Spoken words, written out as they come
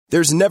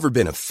There's never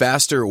been a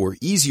faster or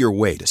easier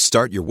way to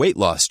start your weight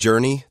loss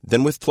journey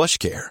than with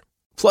PlushCare.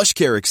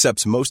 PlushCare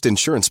accepts most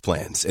insurance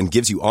plans and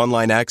gives you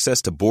online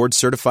access to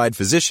board-certified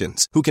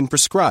physicians who can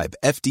prescribe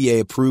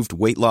FDA-approved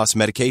weight loss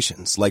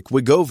medications like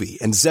Wegovy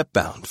and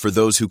Zepbound for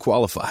those who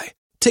qualify.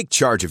 Take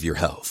charge of your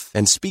health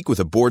and speak with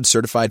a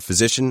board-certified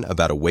physician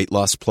about a weight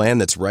loss plan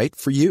that's right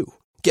for you.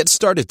 Get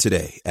started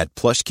today at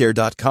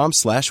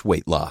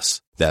plushcare.com/weight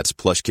loss. That's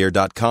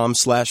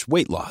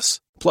plushcare.com/weight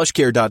loss.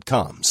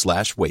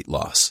 plushcare.com/weight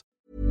loss.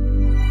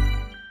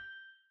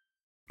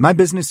 My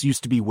business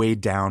used to be weighed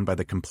down by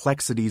the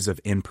complexities of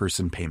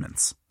in-person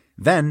payments.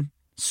 Then,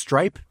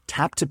 Stripe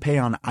Tap to Pay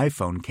on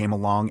iPhone came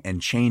along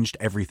and changed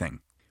everything.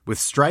 With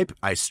Stripe,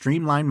 I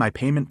streamlined my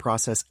payment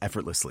process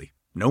effortlessly.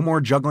 No more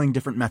juggling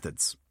different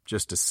methods.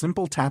 Just a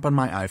simple tap on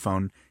my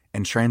iPhone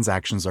and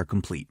transactions are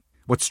complete.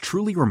 What's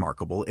truly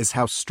remarkable is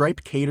how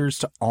Stripe caters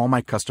to all my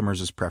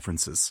customers'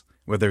 preferences.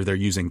 Whether they're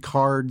using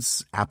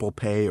cards, Apple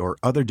Pay, or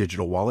other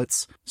digital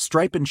wallets,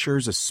 Stripe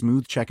ensures a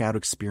smooth checkout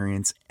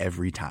experience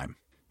every time.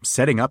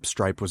 Setting up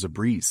Stripe was a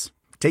breeze,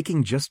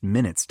 taking just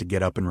minutes to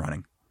get up and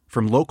running.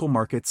 From local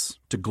markets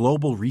to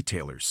global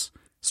retailers,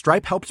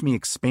 Stripe helped me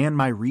expand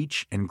my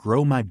reach and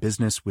grow my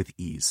business with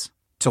ease.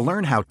 To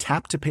learn how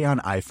Tap to Pay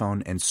on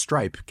iPhone and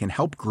Stripe can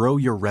help grow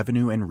your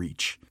revenue and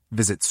reach,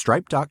 visit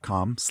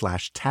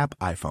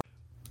stripe.com/tapiphone.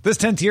 This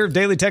 10th year of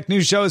Daily Tech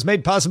News Show is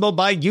made possible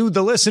by you,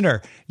 the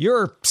listener.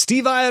 You're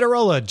Steve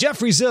Iadarola,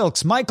 Jeffrey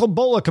Zilks, Michael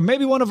Bullock, and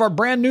maybe one of our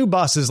brand new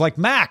bosses like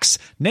Max,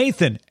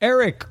 Nathan,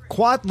 Eric,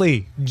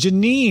 Quatley,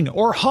 Janine,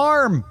 or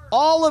Harm.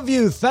 All of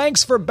you,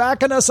 thanks for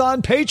backing us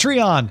on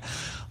Patreon.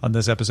 On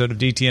this episode of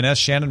DTNS,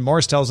 Shannon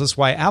Morse tells us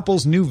why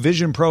Apple's new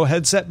Vision Pro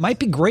headset might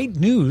be great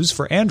news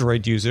for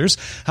Android users,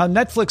 how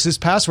Netflix's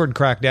password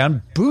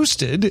crackdown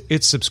boosted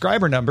its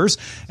subscriber numbers,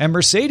 and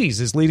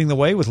Mercedes is leading the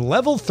way with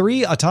Level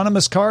 3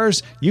 autonomous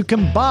cars you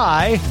can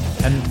buy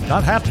and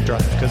not have to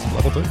drive because of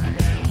Level 3.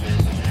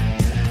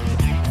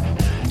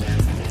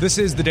 This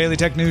is the Daily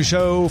Tech News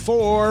Show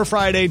for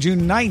Friday,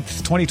 June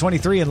 9th,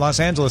 2023 in Los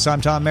Angeles.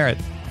 I'm Tom Merritt.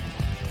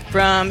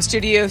 From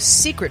Studio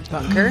Secret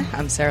Bunker,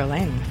 I'm Sarah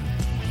Lane.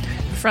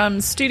 From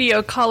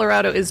Studio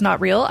Colorado is Not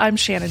Real, I'm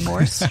Shannon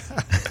Morse.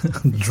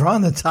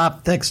 Drawing the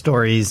top tech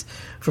stories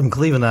from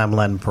Cleveland, I'm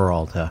Len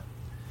Peralta.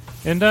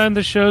 And I'm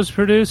the show's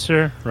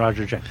producer,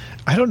 Roger Jack.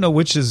 I don't know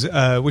which is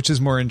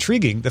more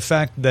intriguing, the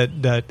fact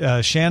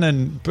that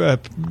Shannon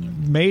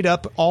made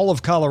up all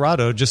of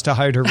Colorado just to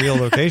hide her real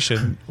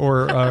location,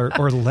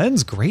 or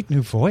Len's great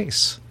new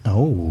voice.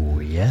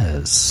 Oh,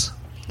 yes.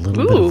 A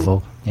little bit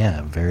of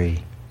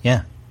very.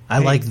 I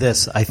like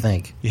this, I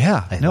think.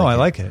 Yeah, I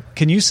like it.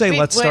 Can you say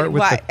let's start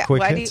with the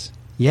quick hits?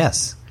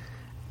 Yes.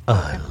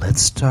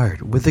 Let's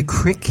start with the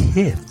quick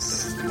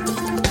hits.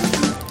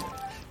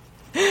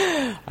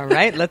 All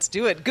right, let's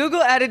do it.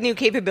 Google added new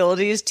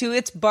capabilities to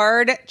its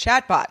Bard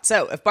chatbot.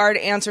 So if Bard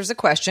answers a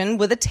question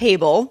with a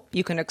table,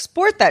 you can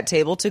export that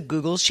table to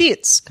Google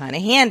Sheets. Kind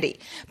of handy.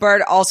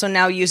 Bard also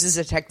now uses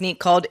a technique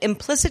called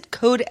implicit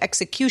code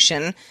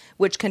execution,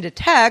 which can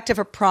detect if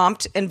a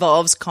prompt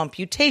involves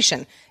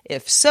computation.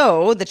 If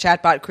so, the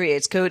chatbot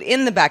creates code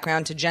in the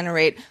background to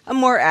generate a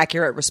more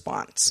accurate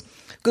response.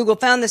 Google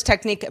found this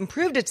technique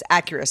improved its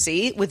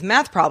accuracy with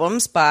math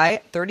problems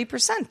by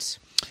 30%.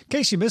 In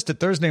case you missed it,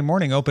 Thursday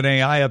morning,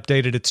 OpenAI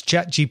updated its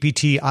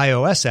ChatGPT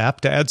iOS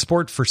app to add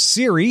support for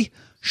Siri,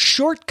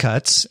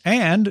 shortcuts,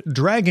 and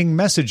dragging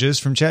messages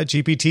from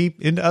ChatGPT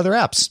into other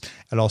apps.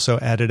 It also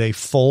added a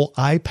full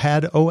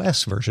iPad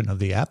OS version of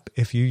the app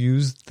if you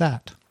use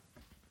that.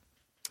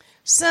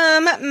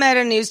 Some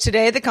meta news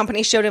today. The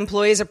company showed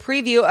employees a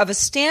preview of a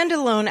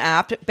standalone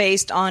app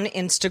based on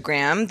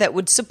Instagram that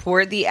would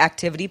support the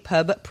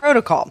ActivityPub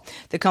protocol.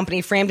 The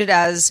company framed it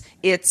as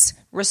its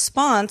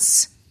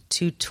response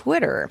to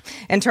Twitter.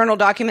 Internal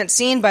documents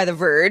seen by The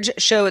Verge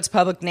show its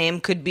public name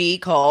could be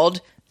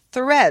called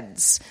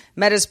Threads.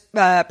 Meta's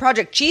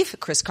project chief,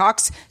 Chris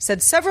Cox,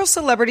 said several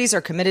celebrities are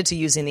committed to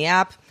using the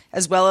app,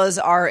 as well as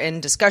are in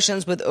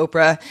discussions with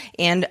Oprah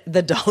and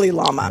the Dalai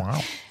Lama.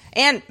 Wow.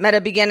 And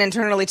Meta began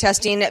internally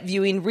testing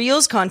viewing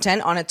Reels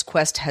content on its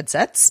Quest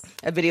headsets.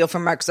 A video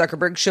from Mark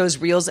Zuckerberg shows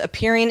Reels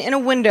appearing in a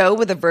window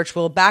with a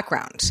virtual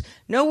background.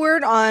 No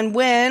word on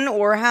when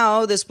or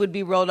how this would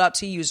be rolled out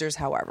to users,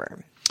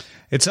 however.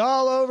 It's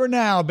all over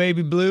now,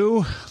 baby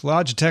blue.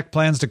 Logitech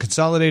plans to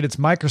consolidate its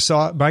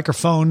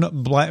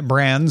microphone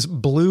brands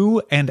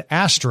Blue and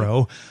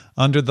Astro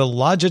under the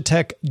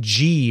Logitech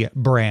G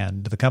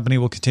brand. The company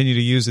will continue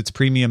to use its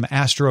premium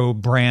Astro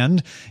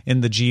brand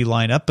in the G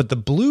lineup, but the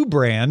Blue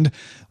brand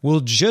will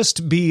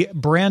just be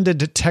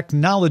branded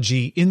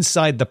technology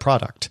inside the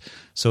product.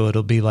 So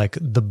it'll be like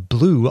the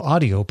Blue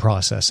audio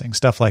processing,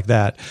 stuff like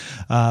that.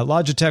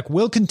 Logitech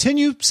will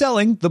continue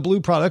selling the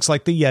Blue products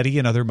like the Yeti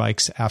and other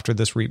mics after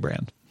this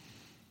rebrand.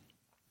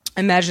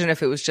 Imagine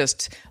if it was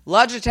just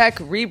Logitech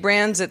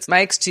rebrands its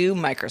mics to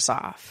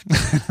Microsoft.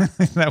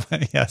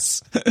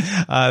 Yes.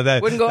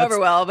 That wouldn't go over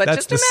well, but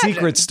that's just the imagine.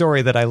 secret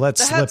story that I let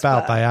slip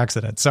out chutzpah. by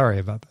accident. Sorry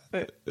about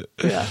that.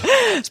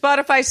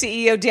 Spotify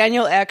CEO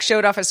Daniel Ek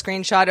showed off a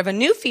screenshot of a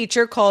new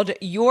feature called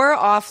Your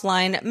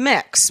Offline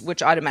Mix,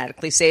 which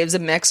automatically saves a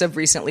mix of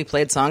recently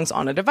played songs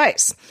on a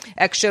device.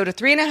 Ek showed a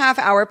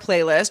 3.5-hour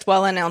playlist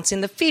while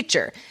announcing the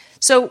feature.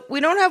 So we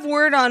don't have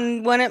word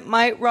on when it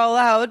might roll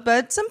out,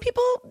 but some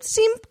people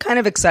seem kind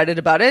of excited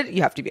about it.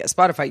 You have to be a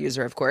Spotify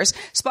user, of course.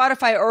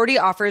 Spotify already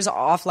offers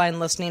offline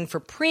listening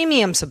for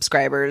premium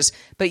subscribers,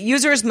 but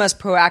users must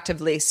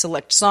proactively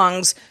select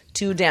songs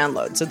to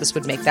download. So this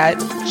would make that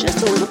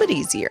just a little bit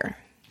easier.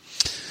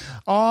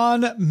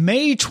 On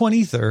May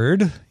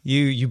 23rd,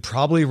 you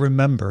probably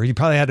remember, you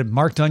probably had it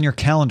marked on your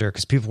calendar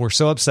because people were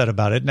so upset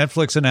about it.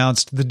 Netflix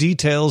announced the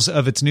details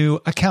of its new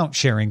account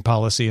sharing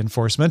policy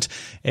enforcement,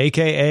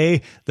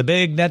 aka the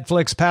big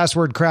Netflix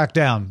password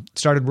crackdown.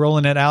 Started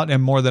rolling it out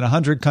in more than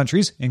 100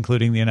 countries,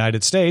 including the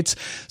United States.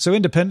 So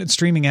independent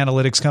streaming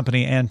analytics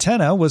company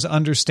Antenna was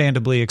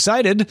understandably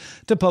excited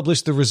to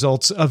publish the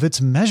results of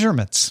its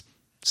measurements.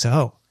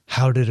 So,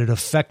 how did it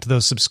affect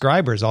those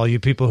subscribers? All you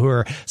people who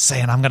are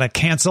saying, I'm going to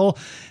cancel.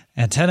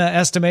 Antenna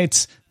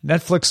estimates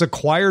Netflix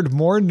acquired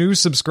more new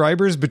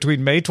subscribers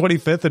between May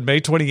 25th and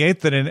May 28th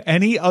than in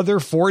any other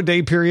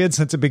 4-day period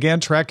since it began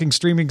tracking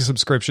streaming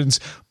subscriptions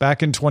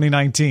back in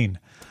 2019.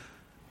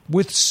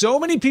 With so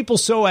many people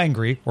so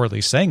angry, or at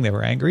least saying they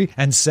were angry,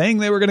 and saying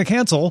they were going to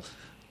cancel,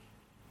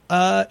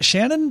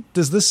 Shannon,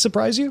 does this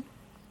surprise you?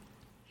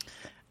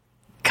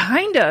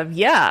 Kind of,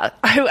 yeah.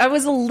 I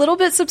was a little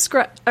bit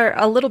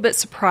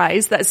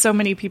surprised that so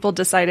many people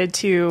decided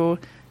to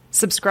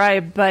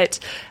subscribe, but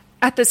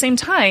at the same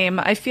time,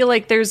 I feel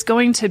like there's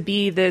going to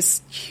be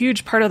this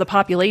huge part of the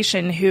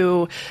population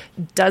who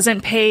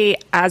doesn't pay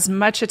as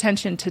much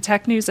attention to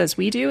tech news as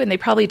we do, and they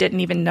probably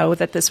didn't even know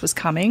that this was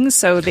coming,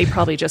 so they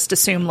probably just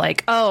assume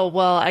like, oh,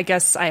 well, I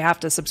guess I have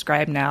to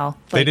subscribe now.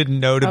 Like, they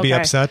didn't know to be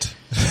okay. upset?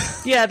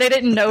 Yeah, they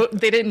didn't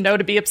know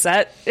to be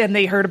upset, and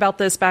they heard about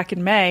this back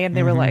in May, and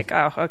they were like,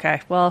 oh,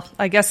 okay, well,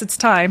 I guess it's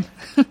time.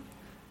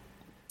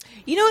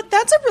 You know,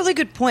 that's a really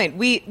good point.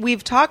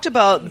 We've talked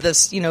about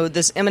this,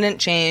 this imminent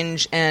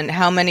change and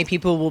how many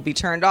people will be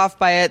turned off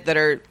by it that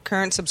are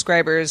current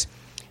subscribers,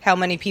 how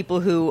many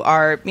people who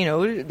are,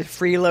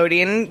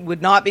 freeloading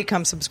would not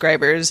become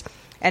subscribers,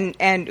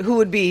 and who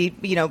would be,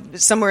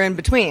 somewhere in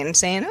between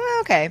saying, oh,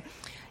 okay.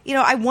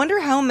 I wonder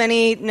how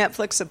many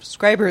Netflix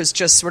subscribers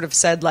just sort of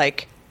said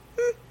like,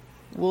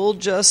 we'll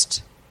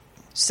just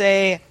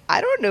say, I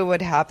don't know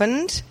what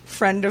happened,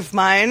 friend of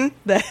mine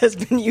that has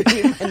been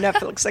using my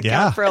Netflix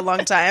account for a long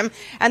time.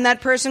 And that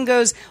person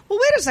goes, well,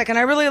 wait a second,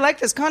 I really like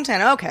this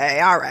content.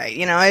 Okay, all right,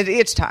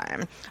 it's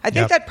time. I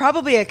think that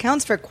probably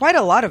accounts for quite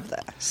a lot of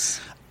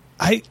this.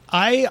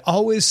 I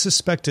always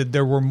suspected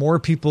there were more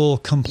people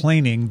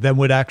complaining than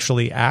would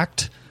actually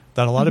act.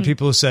 That a lot of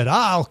people who said,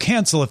 I'll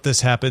cancel if this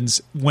happens,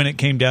 when it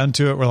came down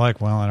to it, were like,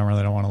 well, I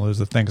don't want to lose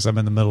the thing because I'm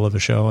in the middle of a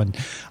show. And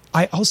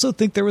I also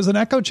think there was an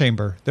echo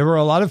chamber. There were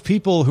a lot of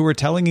people who were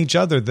telling each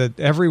other that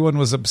everyone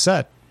was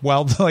upset.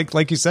 Well,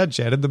 like you said,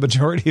 Shannon, the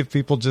majority of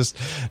people just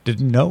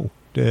didn't know.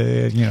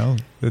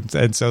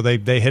 And so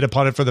they hit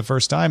upon it for the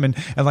first time. And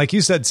like you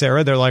said,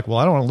 Sarah, they're like, well,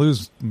 I don't want to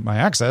lose my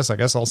access. I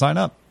guess I'll sign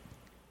up.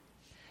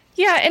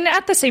 Yeah, and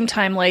at the same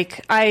time,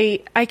 like, I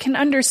can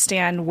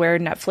understand where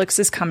Netflix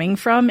is coming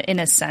from in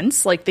a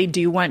sense. Like, they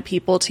do want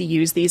people to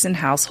use these in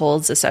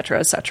households, et cetera,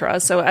 et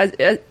cetera. So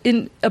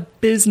in a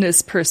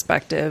business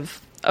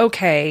perspective,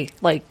 okay,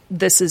 like,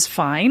 this is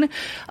fine.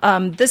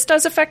 This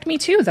does affect me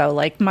too, though.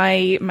 Like,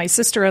 my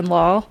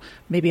sister-in-law,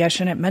 maybe I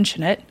shouldn't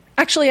mention it.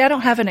 Actually, I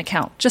don't have an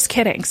account. Just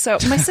kidding. So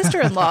my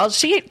sister-in-law,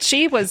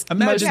 she was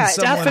most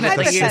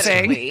definitely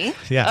using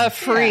a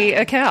free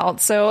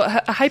account. So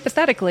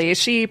hypothetically,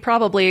 she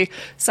probably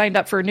signed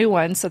up for a new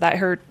one so that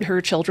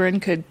her children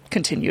could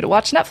continue to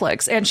watch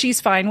Netflix. And she's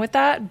fine with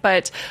that.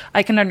 But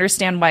I can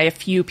understand why a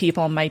few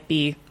people might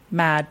be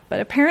mad.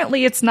 But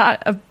apparently it's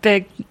not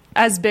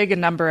as big a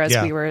number as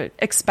we were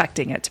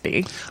expecting it to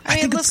be. I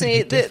mean,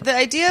 listen, the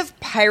idea of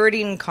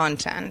pirating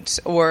content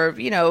or,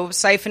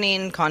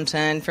 siphoning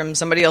content from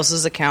somebody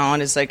else's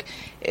account is like,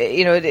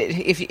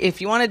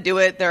 if you want to do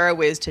it, there are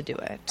ways to do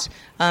it.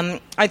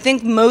 I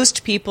think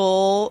most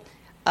people,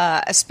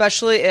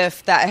 especially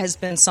if that has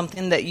been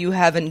something that you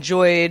have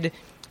enjoyed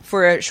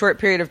for a short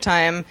period of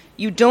time,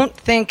 you don't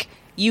think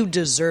you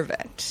deserve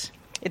it.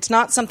 It's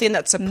not something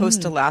that's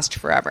supposed to last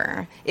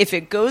forever. If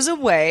it goes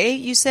away,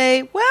 you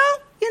say, well,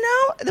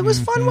 it was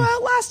fun while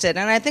it lasted.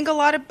 And I think a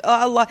lot,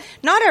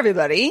 not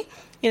everybody,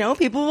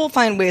 people will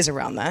find ways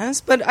around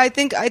this, but I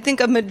think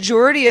a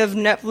majority of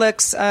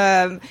Netflix,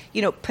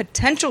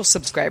 potential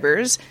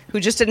subscribers who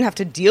just didn't have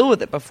to deal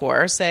with it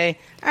before say,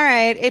 all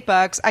right,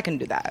 $8, I can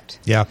do that.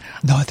 Yeah.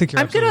 No, I think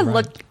you're absolutely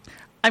right.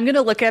 I'm going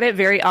to look at it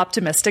very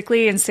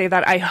optimistically and say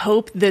that I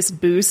hope this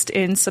boost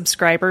in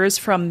subscribers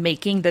from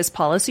making this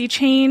policy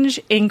change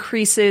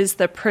increases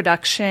the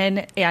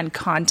production and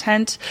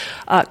content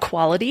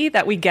quality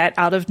that we get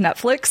out of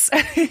Netflix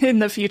in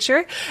the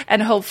future.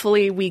 And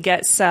hopefully we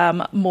get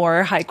some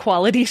more high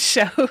quality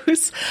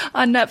shows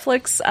on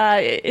Netflix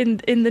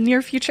in the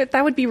near future.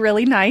 That would be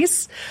really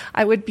nice.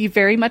 I would be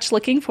very much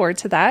looking forward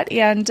to that.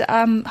 And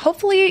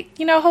hopefully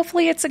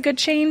it's a good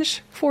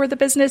change for the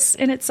business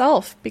in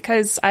itself,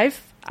 because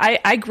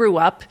I grew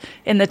up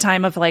in the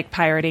time of like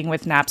pirating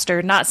with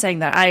Napster. Not saying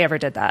that I ever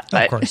did that,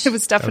 but it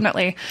was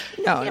definitely,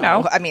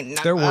 I mean,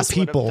 there were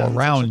people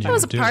around you. It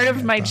was a part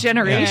of my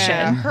generation.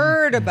 Yeah,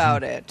 heard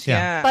about it.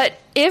 Yeah. But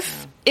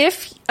if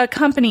a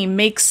company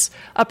makes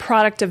a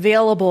product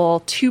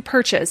available to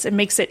purchase and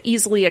makes it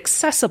easily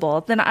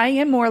accessible, then I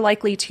am more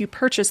likely to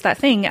purchase that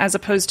thing as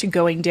opposed to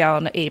going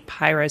down a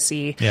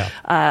piracy,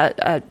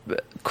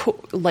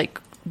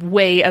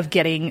 way of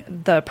getting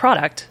the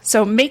product.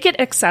 So make it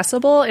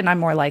accessible and I'm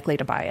more likely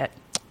to buy it.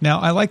 Now,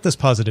 I like this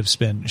positive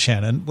spin,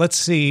 Shannon. Let's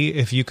see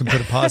if you can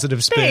put a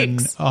positive spin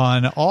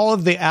on all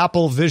of the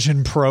Apple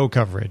Vision Pro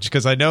coverage,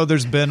 because I know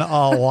there's been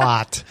a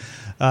lot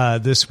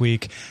this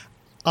week.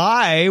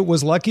 I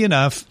was lucky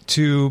enough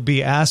to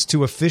be asked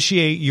to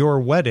officiate your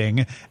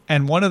wedding,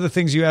 and one of the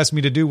things you asked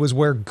me to do was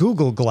wear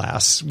Google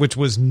Glass, which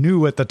was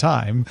new at the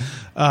time.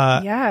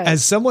 Yes.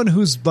 As someone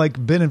who's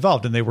like been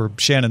involved, and they were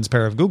Shannon's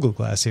pair of Google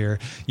Glass here,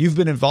 you've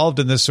been involved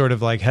in this sort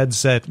of like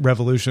headset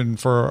revolution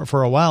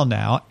for a while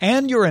now,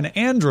 and you're an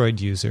Android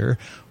user.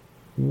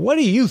 What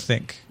do you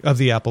think of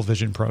the Apple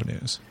Vision Pro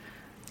news?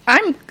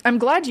 I'm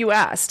glad you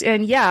asked.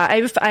 And yeah,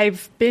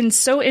 I've been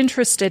so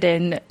interested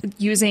in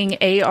using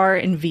AR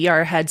and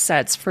VR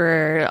headsets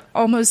for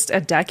almost a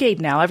decade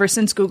now. Ever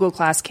since Google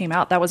Glass came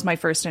out, that was my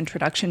first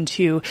introduction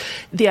to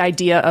the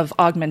idea of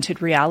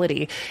augmented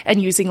reality and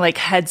using like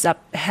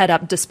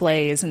head-up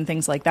displays and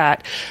things like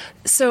that.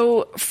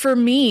 So for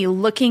me,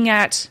 looking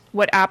at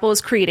what Apple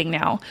is creating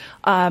now,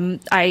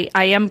 I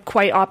am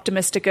quite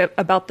optimistic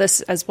about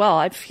this as well.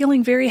 I'm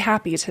feeling very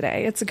happy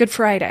today. It's a good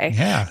Friday.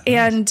 Yeah,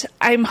 and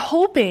I'm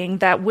hoping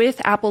that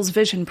with Apple's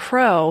Vision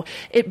Pro,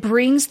 it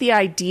brings the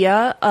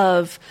idea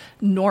of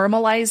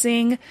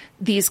normalizing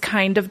these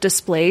kind of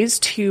displays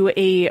to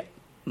a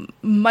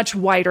much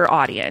wider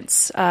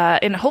audience.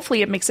 And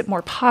hopefully it makes it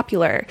more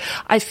popular.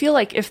 I feel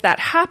like if that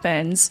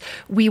happens,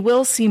 we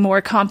will see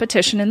more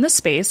competition in the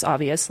space,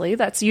 obviously.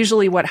 That's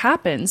usually what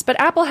happens. But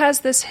Apple has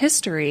this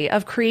history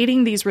of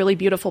creating these really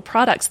beautiful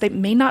products. They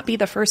may not be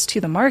the first to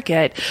the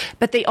market,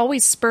 but they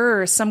always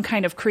spur some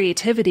kind of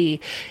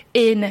creativity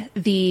in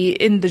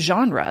the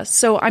genre.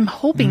 So I'm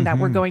hoping that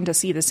we're going to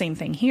see the same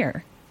thing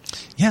here.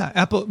 Yeah,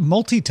 Apple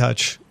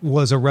multi-touch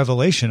was a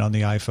revelation on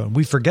the iPhone.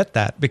 We forget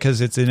that because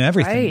it's in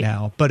everything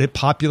now, but it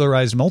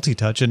popularized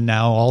multi-touch, and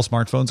now all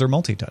smartphones are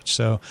multi-touch.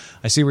 So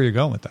I see where you're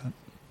going with that.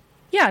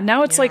 Yeah,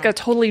 now it's like a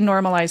totally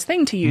normalized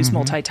thing to use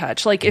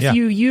multi-touch. Like if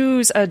you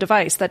use a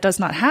device that does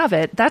not have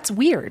it, that's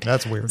weird.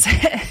 That's weird.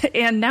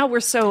 And now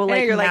we're so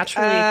like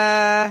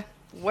naturally...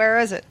 where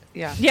is it?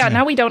 Yeah.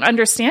 Now we don't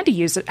understand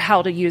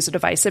how to use a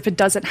device if it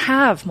doesn't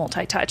have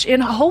multi-touch.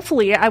 And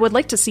hopefully I would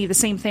like to see the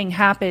same thing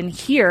happen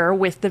here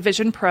with the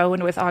Vision Pro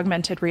and with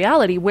augmented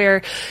reality,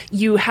 where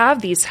you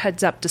have these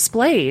heads-up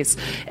displays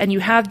and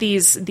you have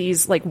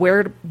these like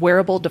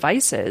wearable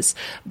devices,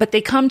 but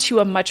they come to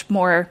a much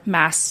more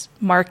mass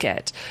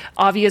market.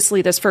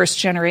 Obviously, this first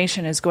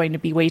generation is going to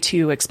be way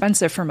too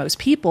expensive for most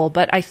people,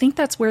 but I think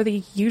that's where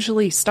they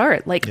usually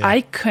start. Like I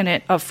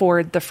couldn't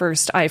afford the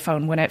first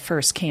iPhone when it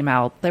first came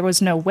out. There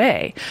was no way.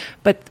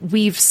 But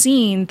we've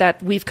seen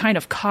that we've kind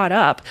of caught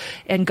up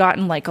and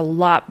gotten like a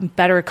lot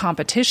better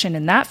competition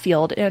in that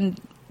field,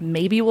 and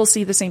maybe we'll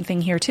see the same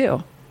thing here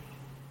too.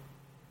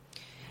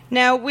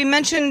 Now, we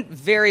mentioned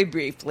very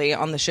briefly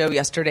on the show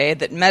yesterday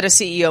that Meta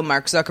CEO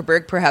Mark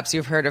Zuckerberg, perhaps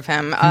you've heard of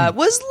him,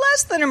 was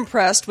less than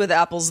impressed with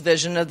Apple's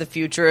vision of the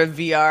future of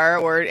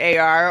VR or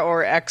AR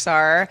or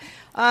XR.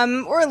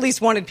 Or at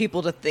least wanted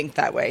people to think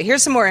that way.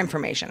 Here's some more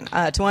information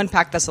to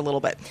unpack this a little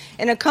bit.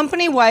 In a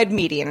company-wide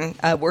meeting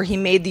where he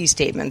made these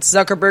statements,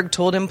 Zuckerberg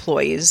told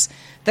employees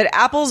that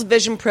Apple's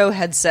Vision Pro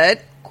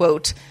headset,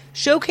 quote,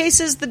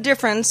 showcases the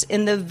difference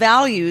in the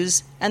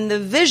values and the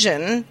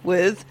vision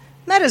with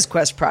Meta's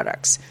Quest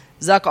products.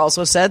 Zuck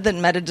also said that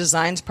Meta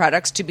designs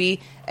products to be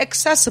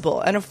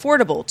accessible and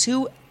affordable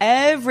to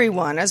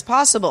everyone as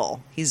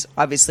possible. He's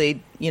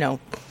obviously,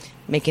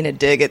 making a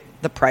dig at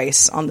the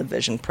price on the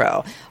Vision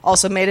Pro.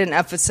 Also made an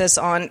emphasis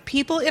on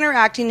people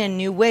interacting in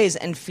new ways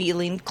and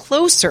feeling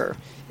closer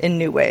in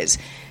new ways.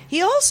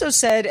 He also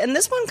said, and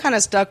this one kind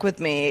of stuck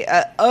with me,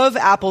 of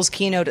Apple's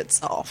keynote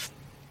itself,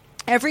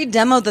 every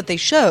demo that they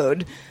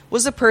showed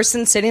was a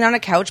person sitting on a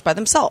couch by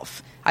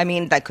themselves. I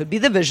mean, that could be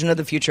the vision of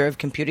the future of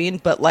computing,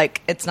 but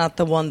it's not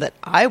the one that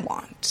I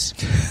want.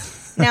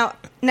 Now,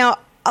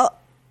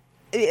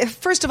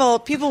 first of all,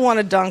 people want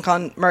to dunk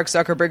on Mark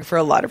Zuckerberg for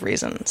a lot of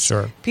reasons.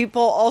 Sure.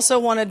 People also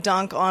want to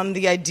dunk on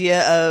the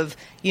idea of,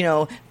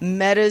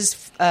 Meta's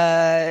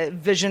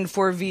vision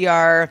for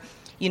VR,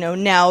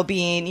 now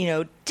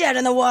being, dead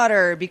in the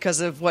water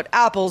because of what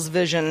Apple's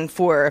vision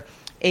for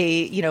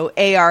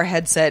a, AR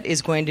headset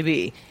is going to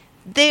be.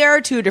 They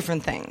are two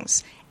different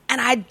things. And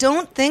I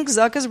don't think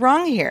Zuck is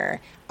wrong here.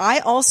 I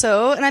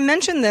also, and I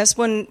mentioned this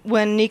when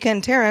Nika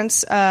and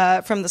Terrence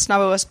from the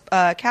Snobos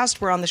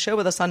cast were on the show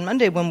with us on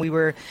Monday when we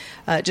were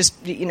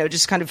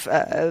just kind of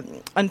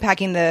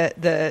unpacking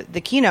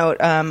the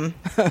keynote,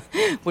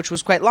 which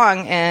was quite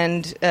long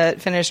and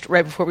finished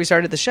right before we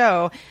started the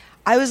show.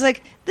 I was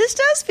like, this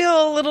does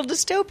feel a little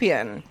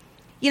dystopian.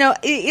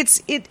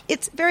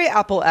 It's very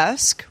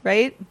Apple-esque,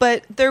 right?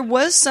 But there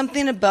was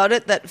something about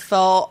it that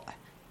felt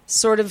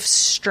sort of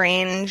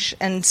strange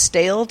and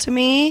stale to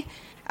me.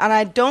 And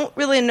I don't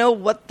really know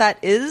what that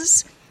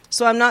is.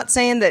 So I'm not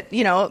saying that,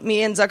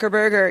 me and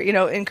Zuckerberg are,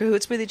 in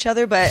cahoots with each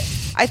other, but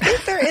I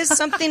think there is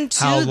something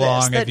to How this. How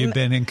long have you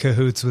been in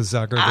cahoots with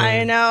Zuckerberg?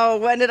 I know.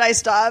 When did I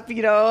stop,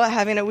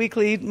 having a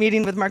weekly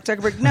meeting with Mark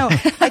Zuckerberg? No,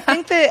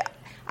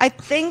 I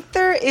think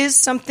there is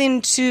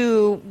something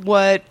to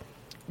what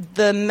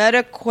the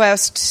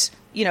MetaQuest,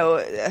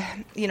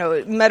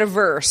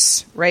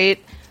 metaverse, right,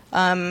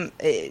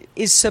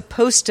 is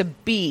supposed to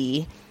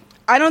be.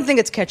 I don't think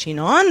it's catching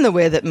on the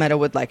way that Meta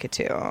would like it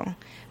to,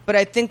 but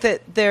I think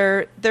that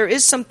there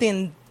is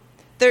something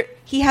there.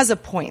 He has a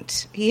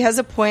point. He has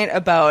a point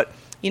about,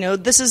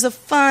 this is a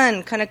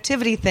fun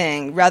connectivity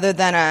thing rather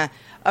than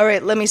all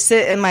right, let me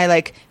sit in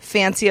my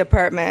fancy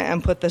apartment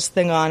and put this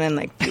thing on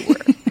and do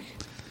work.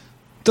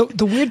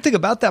 The weird thing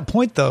about that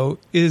point though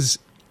is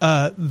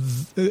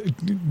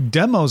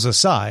demos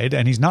aside,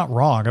 and he's not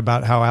wrong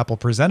about how Apple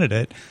presented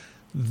it.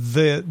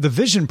 The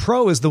Vision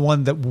Pro is the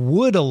one that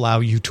would allow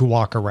you to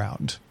walk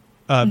around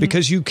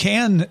because you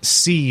can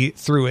see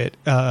through it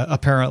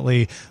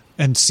apparently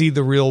and see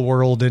the real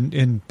world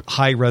in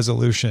high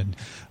resolution.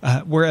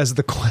 Whereas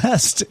the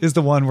Quest is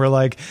the one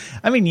where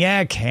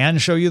it can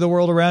show you the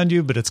world around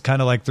you, but it's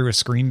kind of through a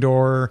screen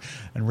door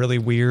and really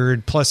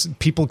weird. Plus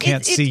people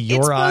can't see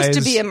your eyes. It's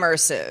supposed to be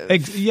immersive.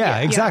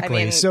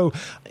 Exactly. So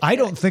I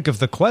don't think of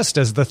the Quest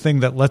as the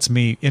thing that lets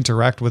me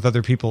interact with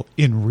other people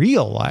in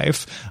real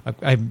life.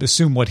 I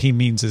assume what he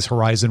means is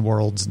Horizon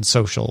Worlds and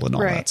social and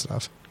all that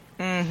stuff.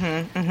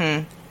 Mm-hmm,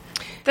 mm-hmm.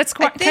 That's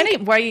kind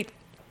of why...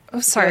 Oh,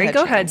 sorry.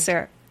 Go ahead,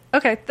 Sarah.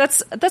 Okay,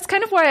 that's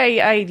kind of why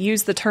I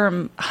use the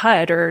term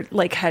HUD or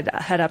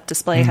head-up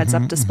display,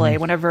 heads-up display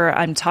whenever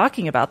I'm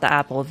talking about the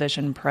Apple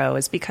Vision Pro,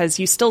 is because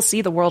you still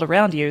see the world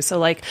around you.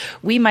 So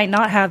we might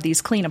not have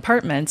these clean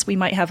apartments. We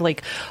might have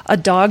a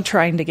dog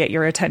trying to get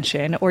your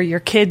attention, or your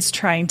kids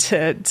trying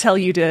to tell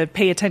you to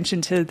pay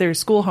attention to their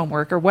school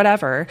homework or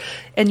whatever,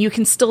 and you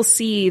can still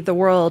see the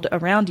world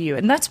around you.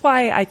 And that's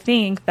why I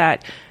think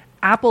that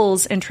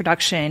Apple's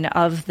introduction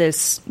of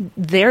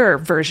their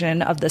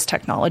version of this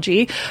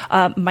technology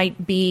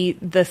might be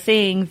the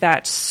thing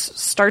that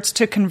starts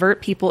to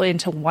convert people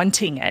into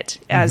wanting it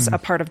as a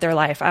part of their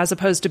life, as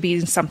opposed to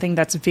being something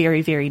that's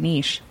very, very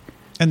niche.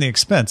 And the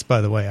expense,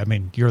 by the way,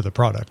 you're the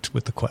product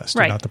with the Quest,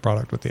 you're not the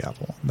product with the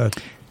Apple.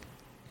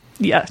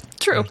 Yeah,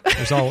 true.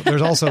 There's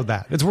also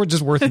that. It's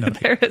just worth noting.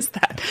 There is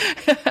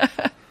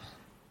that.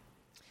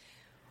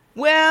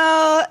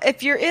 Well,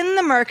 if you're in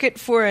the market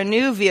for a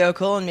new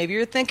vehicle and maybe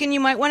you're thinking you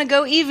might want to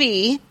go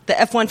EV,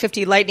 the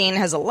F-150 Lightning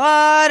has a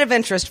lot of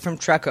interest from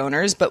truck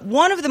owners, but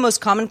one of the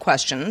most common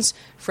questions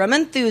from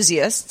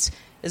enthusiasts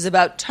is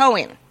about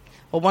towing.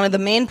 Well, one of the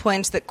main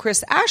points that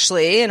Chris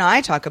Ashley and I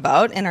talk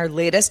about in our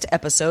latest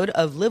episode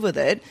of Live With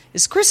It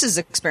is Chris's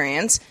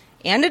experience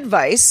and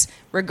advice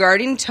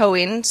regarding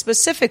towing,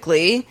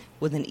 specifically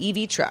with an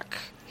EV truck.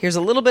 Here's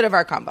a little bit of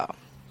our combo.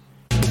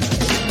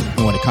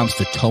 When it comes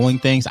to towing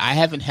things, I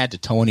haven't had to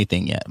tow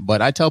anything yet,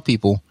 but I tell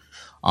people,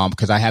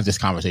 because I have this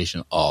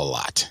conversation a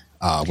lot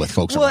with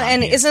folks around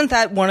and here. Isn't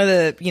that one of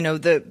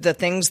the, the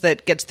things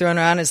that gets thrown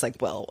around is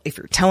if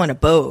you're towing a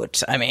boat,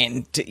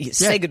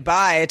 say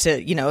goodbye to,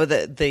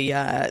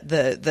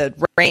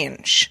 the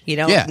range,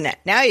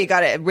 now you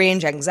got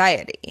range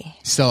anxiety.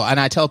 So, and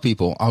I tell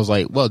people, I was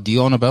like, well, do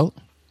you own a boat?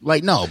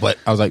 No, but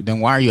I was like, then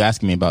why are you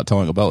asking me about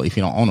towing a boat if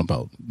you don't own a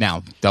boat?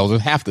 Now, those are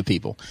half the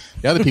people.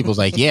 The other people's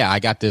like, yeah, I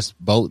got this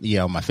boat,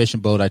 my fishing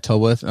boat I tow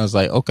with. And I was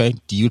like, okay,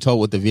 do you tow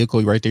with the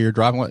vehicle right there you're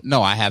driving with?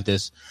 No, I have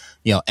this,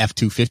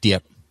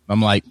 F-250.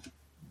 I'm like,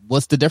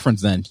 what's the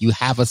difference then? You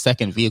have a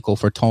second vehicle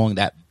for towing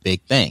that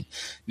big thing.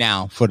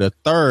 Now, for the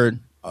third,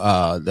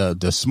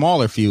 the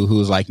smaller few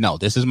who's like, no,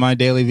 this is my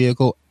daily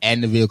vehicle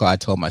and the vehicle I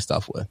tow my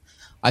stuff with.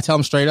 I tell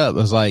them straight up,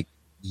 it's like,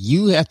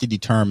 you have to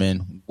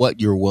determine what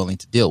you're willing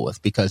to deal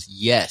with, because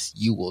yes,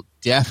 you will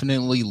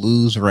definitely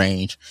lose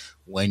range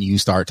when you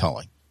start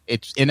towing.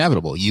 It's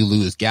inevitable. You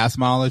lose gas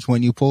mileage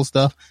when you pull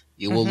stuff.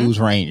 You will lose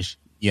range.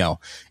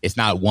 It's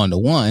not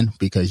 1-to-1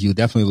 because you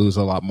definitely lose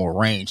a lot more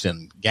range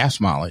than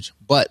gas mileage,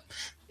 but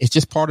it's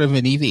just part of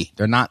an EV.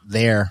 They're not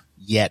there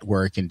yet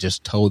where it can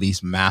just tow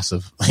these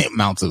massive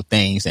amounts of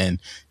things and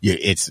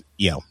it's,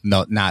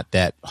 not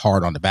that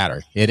hard on the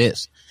battery. It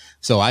is.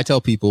 So I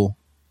tell people,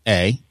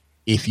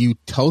 if you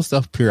tow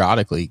stuff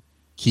periodically,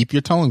 keep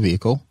your towing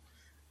vehicle.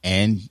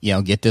 and,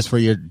 get this for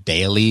your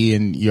daily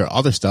and your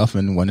other stuff.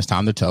 And when it's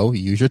time to tow,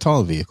 use your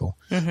towing vehicle.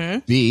 Mm-hmm.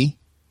 B,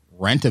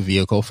 rent a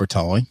vehicle for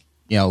towing,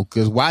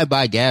 because why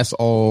buy gas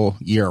all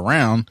year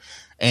round?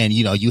 And,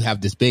 you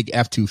have this big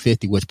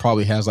F-250, which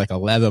probably has like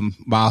 11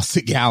 miles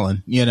a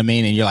gallon. You know what I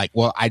mean? And you're like,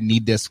 well, I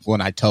need this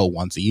when I tow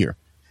once a year.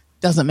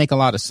 Doesn't make a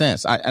lot of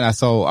sense.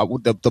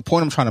 The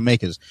point I'm trying to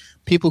make is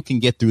people can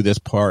get through this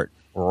part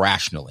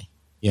rationally.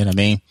 You know what I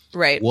mean?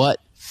 Right. What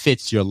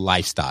fits your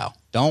lifestyle?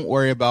 Don't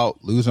worry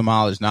about losing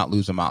mileage, not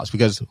losing mileage,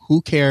 because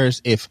who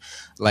cares if,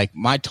 like,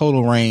 my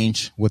total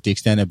range with the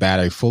extended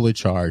battery fully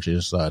charged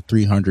is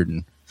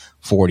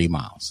 340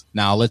 miles.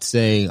 Now, let's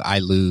say I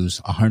lose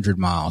 100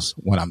 miles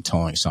when I'm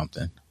towing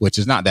something, which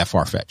is not that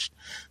far-fetched.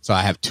 So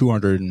I have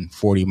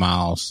 240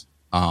 miles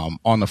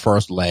on the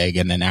first leg,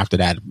 and then after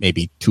that,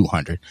 maybe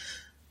 200.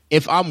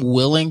 If I'm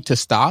willing to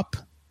stop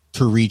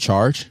to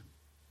recharge,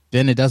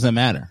 then it doesn't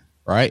matter,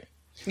 right?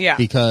 Yeah.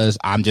 Because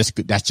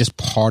that's just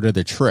part of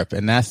the trip.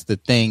 And that's the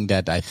thing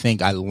that I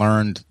think I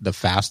learned the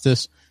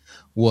fastest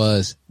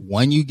was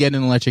when you get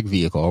an electric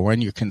vehicle or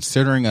when you're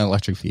considering an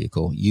electric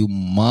vehicle, you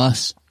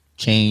must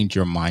change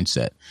your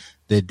mindset.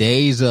 The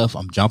days of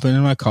I'm jumping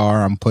in my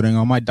car, I'm putting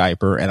on my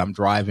diaper, and I'm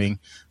driving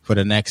for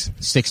the next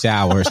 6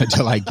 hours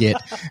until I get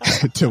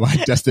to my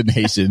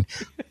destination.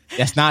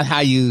 That's not how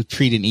you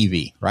treat an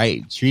EV,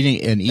 right?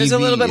 Treating an EV. There's a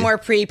little bit more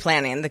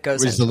pre-planning that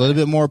goes into it. There's a little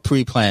bit more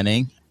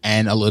pre-planning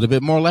and a little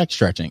bit more leg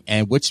stretching,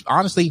 and which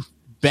honestly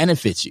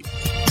benefits you.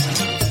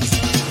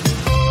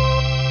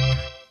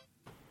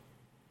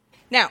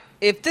 Now,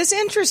 if this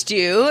interests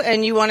you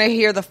and you want to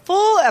hear the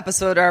full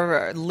episode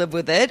or live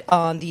with it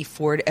on the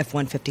Ford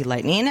F-150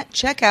 Lightning,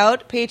 check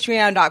out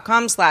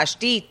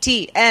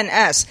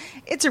patreon.com/DTNS.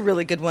 It's a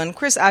really good one.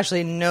 Chris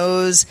Ashley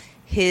knows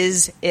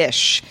his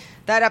ish.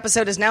 That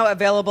episode is now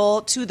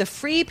available to the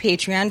free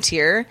Patreon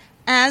tier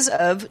as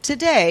of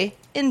today.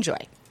 Enjoy.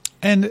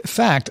 And in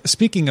fact,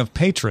 speaking of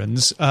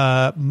patrons,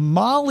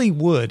 Molly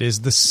Wood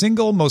is the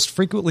single most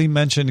frequently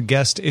mentioned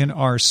guest in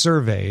our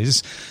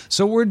surveys.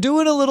 So we're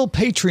doing a little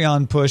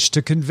Patreon push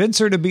to convince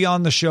her to be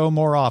on the show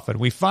more often.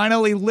 We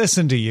finally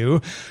listened to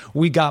you.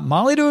 We got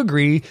Molly to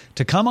agree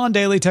to come on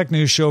Daily Tech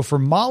News Show for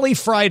Molly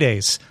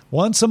Fridays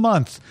once a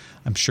month.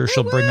 I'm sure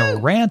she'll bring a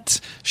rant.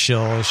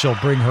 She'll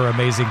bring her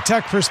amazing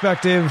tech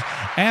perspective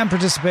and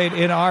participate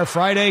in our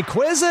Friday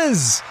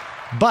quizzes.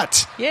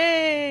 But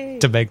yay!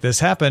 To make this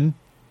happen,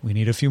 we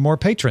need a few more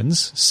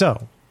patrons.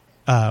 So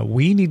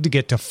we need to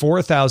get to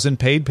 4,000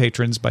 paid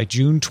patrons by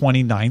June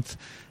 29th.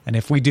 And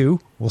if we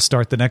do, we'll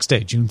start the next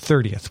day. June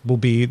 30th will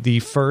be the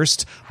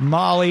first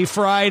Molly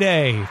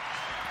Friday.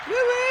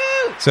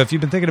 Woo-woo! So if you've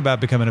been thinking about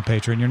becoming a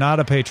patron, you're not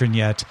a patron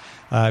yet.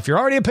 If you're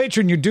already a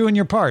patron, you're doing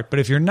your part. But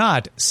if you're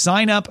not,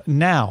 sign up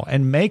now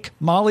and make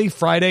Molly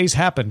Fridays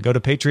happen. Go to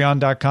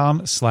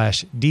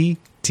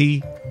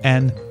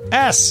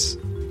patreon.com/DTNS.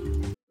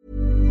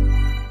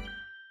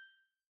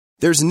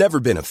 There's never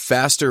been a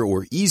faster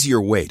or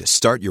easier way to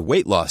start your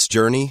weight loss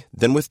journey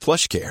than with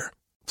PlushCare.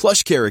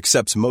 PlushCare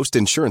accepts most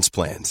insurance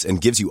plans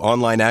and gives you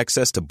online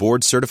access to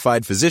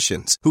board-certified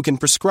physicians who can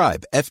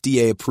prescribe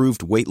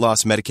FDA-approved weight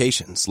loss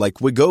medications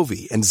like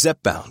Wegovy and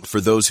Zepbound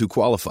for those who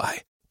qualify.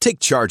 Take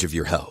charge of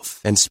your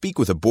health and speak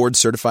with a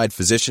board-certified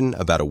physician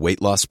about a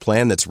weight loss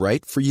plan that's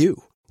right for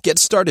you. Get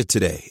started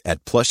today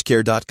at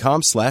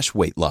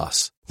plushcare.com/weight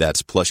loss.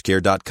 That's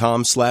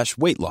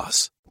plushcare.com/weight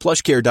loss.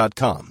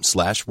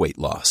 plushcare.com/weight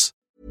loss.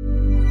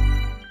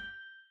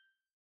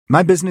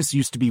 My business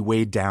used to be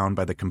weighed down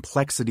by the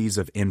complexities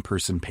of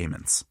in-person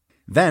payments.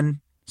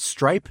 Then,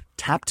 Stripe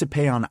Tap to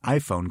Pay on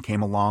iPhone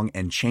came along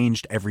and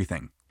changed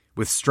everything.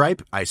 With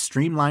Stripe, I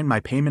streamlined my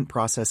payment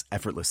process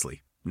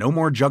effortlessly. No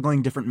more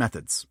juggling different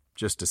methods.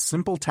 Just a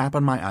simple tap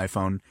on my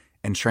iPhone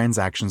and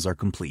transactions are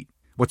complete.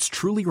 What's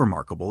truly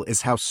remarkable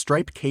is how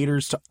Stripe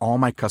caters to all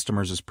my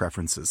customers'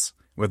 preferences.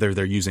 Whether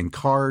they're using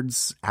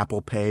cards,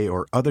 Apple Pay,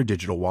 or other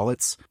digital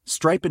wallets,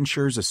 Stripe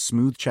ensures a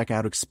smooth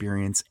checkout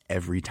experience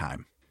every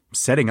time.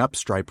 Setting up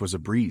Stripe was a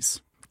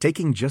breeze,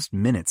 taking just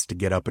minutes to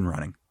get up and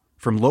running.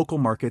 From local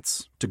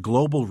markets to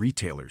global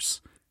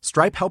retailers,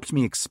 Stripe helped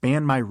me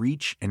expand my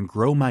reach and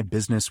grow my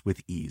business with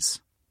ease.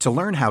 To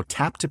learn how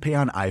Tap to Pay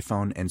on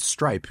iPhone and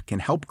Stripe can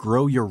help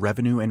grow your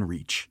revenue and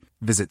reach,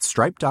 visit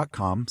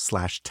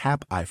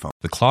stripe.com/tapiphone.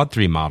 The Claude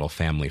 3 model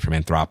family from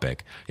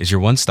Anthropic is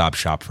your one-stop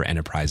shop for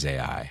enterprise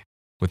AI.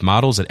 With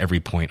models at every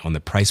point on the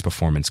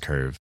price-performance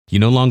curve, you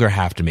no longer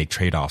have to make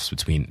trade-offs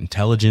between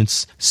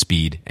intelligence,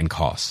 speed, and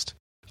cost.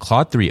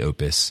 Claude 3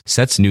 Opus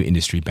sets new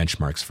industry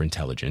benchmarks for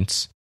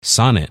intelligence.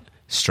 Sonnet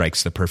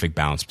strikes the perfect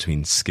balance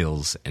between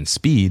skills and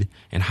speed.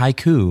 And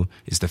Haiku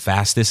is the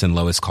fastest and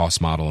lowest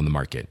cost model in the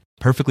market,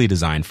 perfectly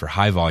designed for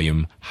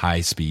high-volume,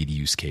 high-speed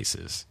use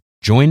cases.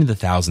 Join the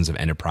thousands of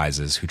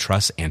enterprises who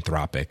trust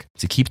Anthropic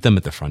to keep them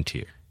at the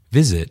frontier.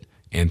 Visit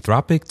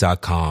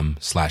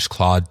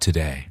anthropic.com/Claude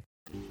today.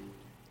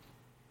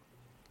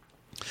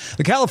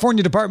 The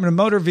California Department of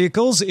Motor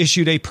Vehicles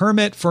issued a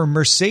permit for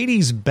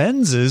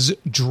Mercedes-Benz's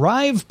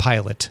Drive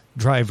Pilot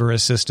driver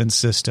assistance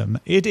system.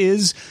 It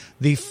is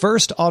the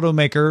first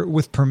automaker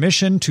with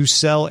permission to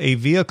sell a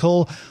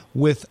vehicle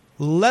with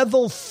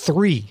level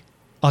 3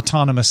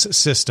 autonomous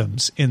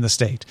systems in the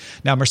state.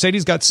 Now,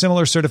 Mercedes got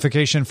similar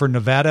certification for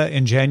Nevada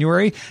in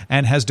January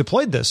and has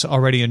deployed this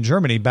already in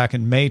Germany back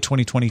in May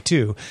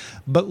 2022.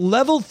 But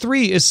level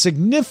 3 is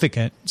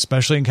significant,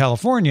 especially in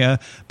California,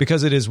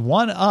 because it is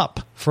one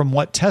up from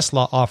what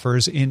Tesla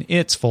offers in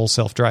its full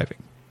self-driving.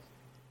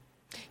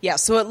 Yeah,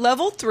 so at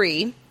level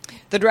 3,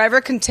 the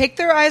driver can take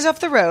their eyes off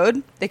the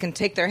road, they can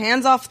take their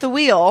hands off the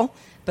wheel,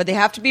 but they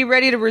have to be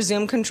ready to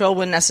resume control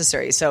when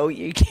necessary. So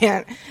you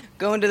can't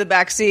go into the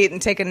back seat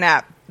and take a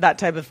nap, that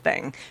type of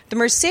thing. The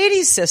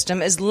Mercedes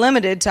system is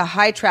limited to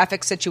high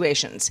traffic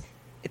situations.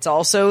 It's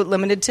also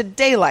limited to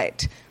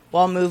daylight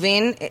while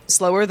moving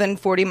slower than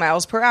 40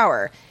 miles per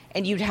hour.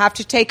 And you'd have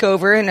to take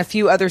over in a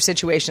few other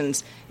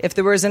situations. If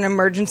there was an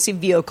emergency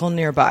vehicle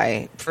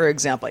nearby, for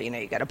example,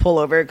 you got to pull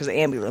over because the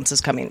ambulance is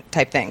coming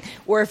type thing.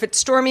 Or if it's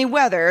stormy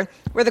weather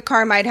where the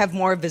car might have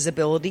more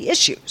visibility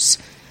issues.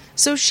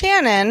 So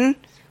Shannon,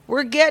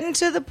 we're getting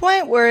to the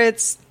point where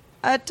it's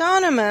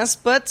autonomous,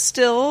 but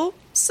still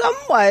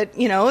somewhat,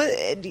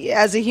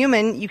 as a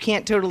human, you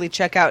can't totally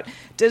check out.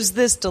 Does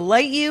this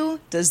delight you?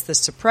 Does this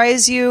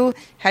surprise you?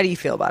 How do you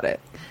feel about it?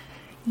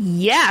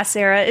 Yeah,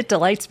 Sarah, it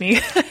delights me.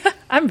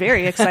 I'm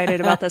very excited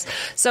about this.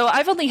 So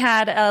I've only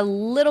had a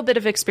little bit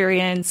of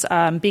experience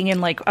being in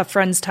like a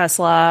friend's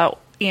Tesla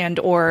and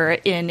or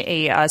in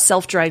a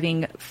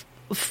self-driving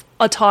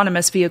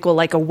autonomous vehicle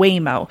like a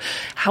Waymo.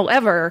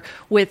 However,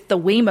 with the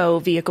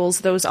Waymo vehicles,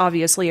 those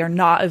obviously are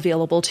not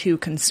available to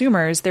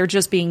consumers. They're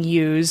just being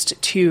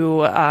used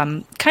to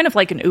kind of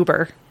like an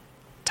Uber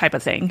type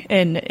of thing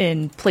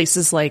in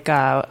places like,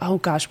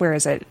 where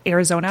is it?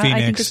 Arizona, Phoenix,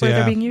 I think is where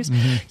they're being used.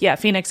 Mm-hmm. Yeah,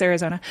 Phoenix,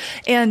 Arizona.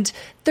 And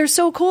they're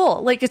so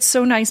cool. Like, it's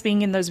so nice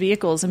being in those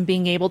vehicles and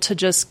being able to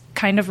just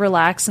kind of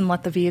relax and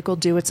let the vehicle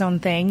do its own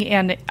thing.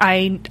 And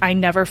I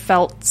never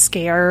felt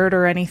scared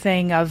or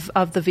anything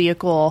of the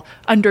vehicle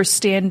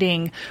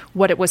understanding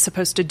what it was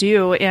supposed to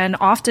do. And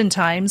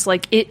oftentimes,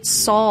 like, it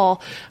saw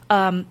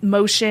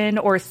motion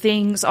or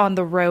things on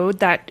the road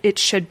that it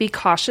should be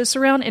cautious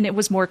around, and it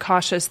was more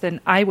cautious than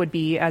I would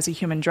be as a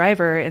human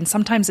driver. And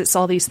sometimes it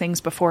saw these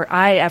things before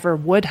I ever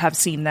would have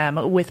seen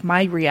them with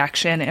my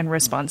reaction and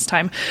response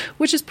time,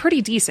 which is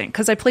pretty decent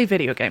because I play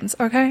video games.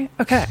 Okay.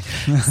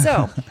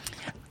 So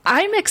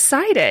I'm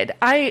excited.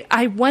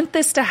 I want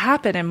this to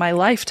happen in my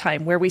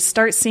lifetime where we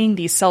start seeing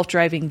these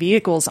self-driving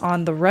vehicles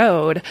on the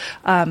road.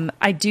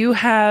 I do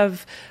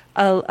have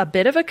a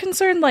bit of a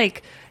concern,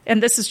 like,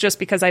 and this is just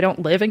because I don't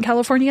live in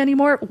California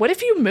anymore. What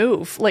if you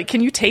move? Like, can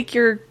you take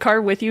your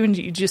car with you and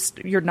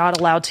you're not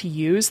allowed to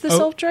use the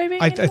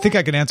self-driving? I think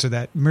I can answer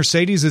that.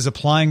 Mercedes is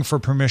applying for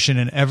permission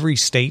in every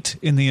state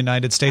in the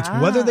United States,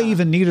 whether they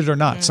even need it or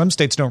not. Some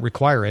states don't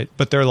require it,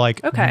 but they're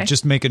like,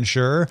 just making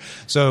sure.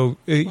 So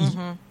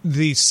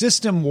the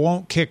system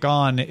won't kick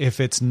on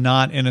if it's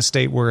not in a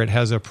state where it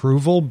has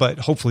approval, but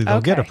hopefully they'll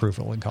get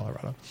approval in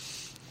Colorado.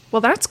 Well,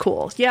 that's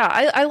cool. Yeah,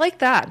 I like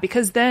that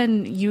because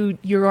then you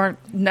aren't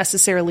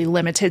necessarily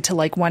limited to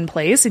like one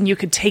place, and you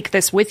could take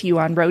this with you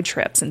on road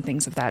trips and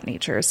things of that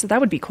nature. So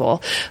that would be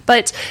cool.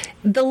 But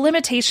the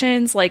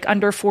limitations, like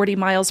under 40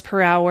 miles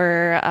per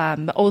hour,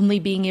 only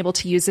being able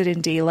to use it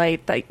in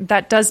daylight,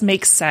 that does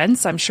make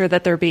sense. I'm sure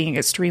that they're being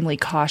extremely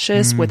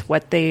cautious with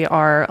what they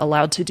are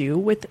allowed to do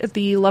with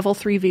the level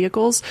 3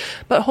 vehicles.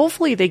 But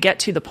hopefully they get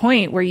to the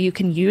point where you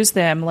can use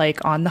them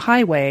like on the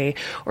highway,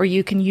 or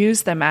you can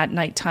use them at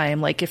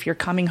nighttime, like if you're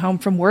coming home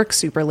from work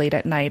super late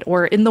at night,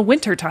 or in the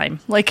wintertime,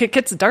 like it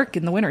gets dark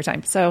in the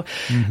wintertime. So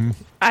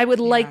I would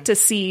like to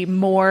see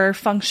more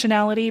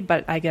functionality,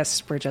 but I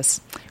guess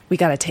we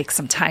got to take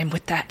some time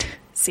with that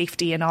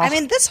safety and all. I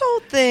mean, this whole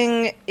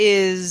thing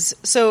is,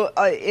 so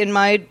in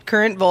my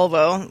current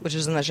Volvo, which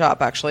is in the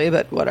shop actually,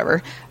 but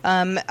whatever.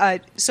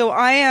 So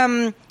I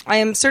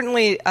am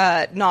certainly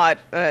not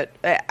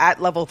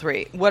at level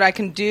 3. What I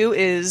can do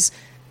is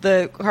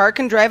the car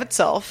can drive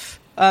itself.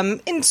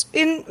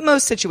 In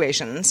most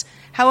situations.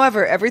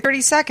 However, every 30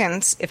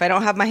 seconds, if I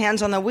don't have my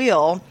hands on the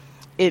wheel,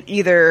 it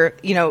either,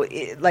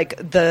 like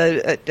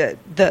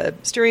the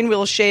steering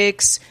wheel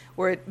shakes,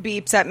 or it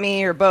beeps at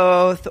me, or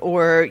both,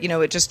 or,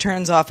 it just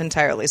turns off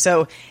entirely.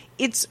 So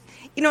it's,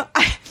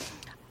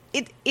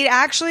 it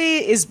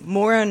actually is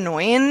more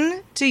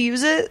annoying to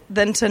use it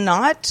than to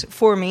not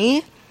for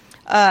me.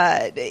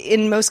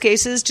 In most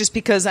cases, just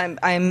because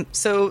I'm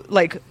so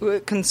like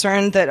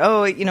concerned that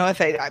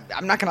if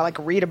I'm not gonna like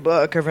read a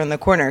book over in the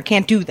corner,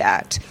 can't do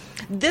that.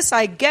 This,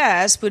 I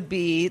guess, would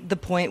be the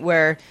point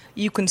where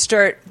you can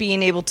start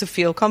being able to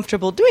feel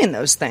comfortable doing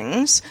those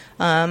things,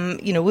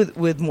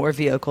 with more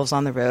vehicles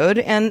on the road,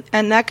 and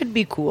that could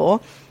be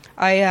cool.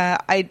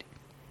 I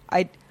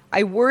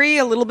worry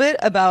a little bit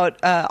about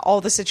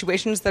all the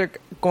situations that are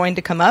going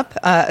to come up,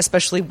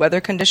 especially weather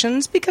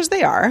conditions, because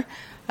they are.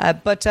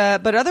 But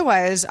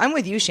otherwise, I'm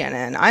with you,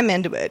 Shannon. I'm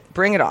into it.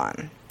 Bring it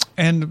on.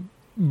 And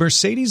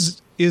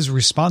Mercedes is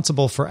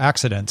responsible for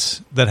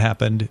accidents that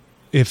happened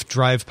if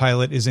Drive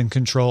Pilot is in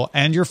control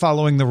and you're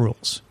following the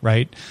rules,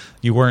 right?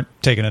 You weren't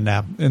taking a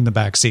nap in the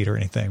back seat or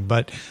anything.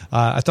 But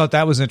I thought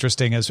that was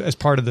interesting as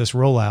part of this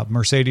rollout.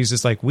 Mercedes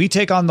is like, we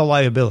take on the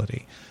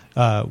liability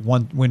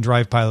when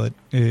Drive Pilot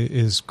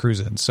is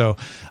cruising. So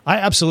I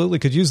absolutely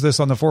could use this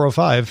on the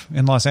 405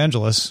 in Los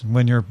Angeles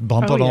when you're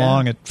bumping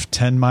along at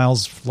 10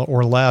 miles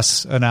or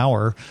less an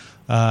hour.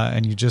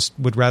 And you just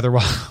would rather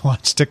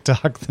watch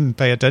TikTok than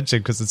pay attention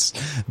because it's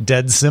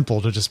dead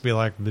simple to just be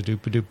like,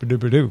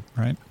 ba-doop-ba-doop-ba-doop-ba-doop,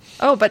 right?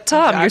 Oh, but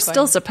Tom, you're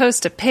still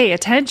supposed to pay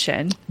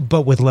attention.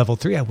 But with level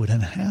 3, I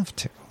wouldn't have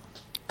to.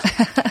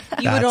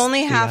 You would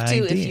only have to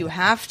if you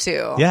have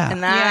to. Yeah.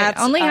 And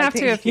that's only have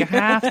to if you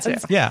have to.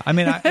 Yeah. I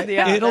mean,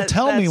 it'll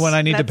tell me when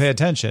I need to pay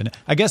attention.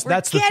 I guess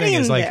that's the thing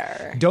is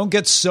like, don't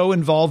get so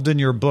involved in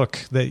your book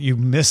that you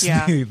miss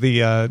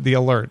the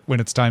alert when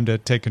it's time to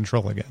take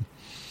control again.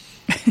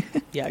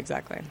 Yeah,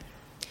 exactly.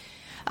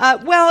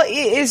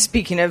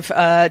 Speaking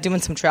of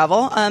doing some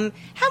travel,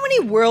 how many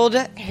World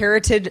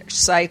Heritage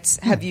sites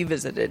have you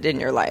visited in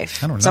your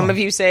life? I don't know. Some of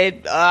you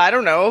say, I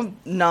don't know,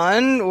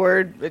 none,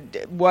 or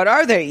what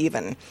are they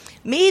even?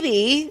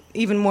 Maybe,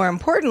 even more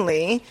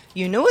importantly,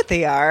 you know what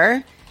they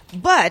are,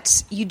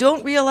 but you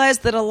don't realize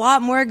that a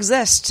lot more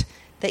exist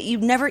that you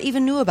never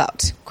even knew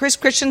about. Chris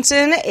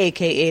Christensen,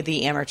 a.k.a.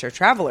 the Amateur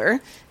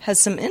Traveler, has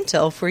some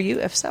intel for you,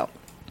 if so.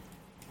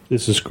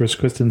 This is Chris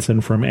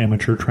Christensen from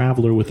Amateur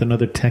Traveler with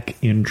another Tech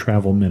in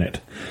Travel Minute.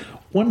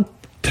 One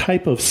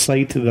type of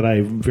site that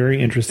I'm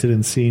very interested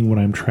in seeing when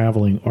I'm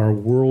traveling are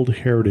World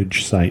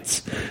Heritage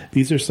sites.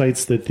 These are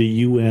sites that the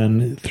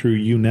UN, through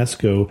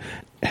UNESCO,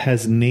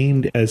 has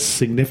named as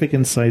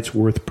significant sites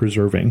worth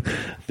preserving.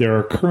 There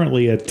are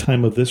currently, at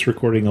time of this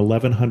recording,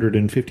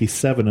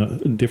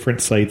 1,157 different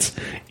sites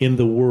in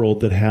the world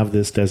that have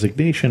this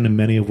designation, and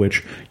many of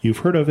which you've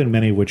heard of and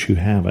many of which you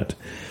haven't.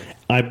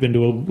 I've been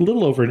to a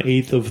little over an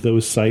eighth of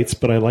those sites,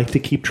 but I like to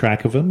keep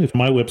track of them. If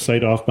my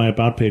website, off my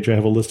About page, I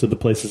have a list of the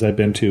places I've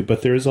been to.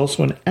 But there is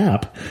also an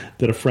app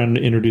that a friend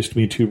introduced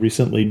me to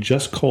recently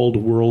just called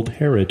World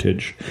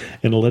Heritage.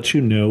 And it lets you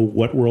know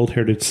what World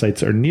Heritage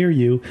sites are near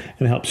you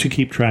and helps you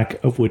keep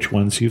track of which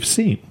ones you've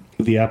seen.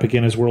 The app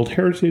again is World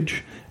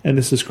Heritage, and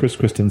this is Chris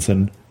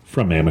Christensen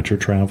from Amateur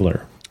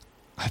Traveler.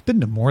 I've been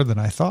to more than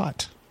I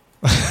thought.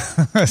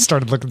 I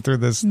started looking through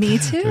this. Me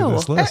too.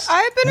 This list.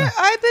 I've been.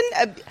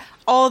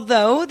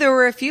 Although there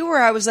were a few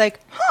where I was like,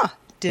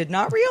 did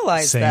not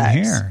realize that.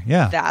 Same here,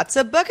 yeah. That's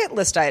a bucket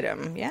list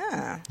item,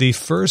 yeah. The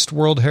first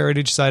World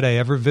Heritage site I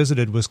ever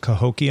visited was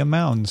Cahokia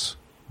Mounds.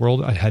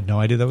 I had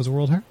no idea that was a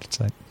World Heritage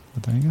site,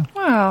 but there you go.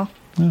 Wow.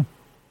 Yeah.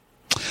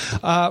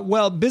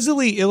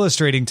 Busily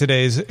illustrating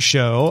today's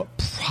show,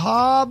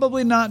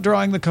 probably not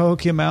drawing the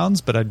Cahokia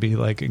Mounds, but I'd be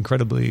like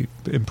incredibly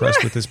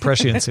impressed with his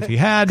prescience if he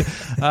had.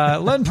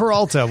 Len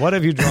Peralta, what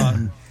have you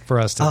drawn for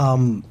us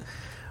today?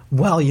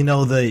 Well, you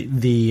know,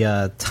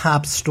 the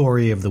top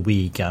story of the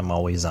week, I'm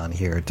always on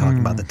here talking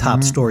about the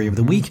top story of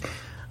the week,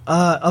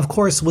 of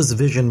course, was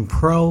Vision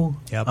Pro.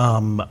 Yep.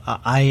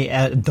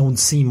 I don't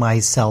see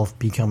myself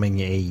becoming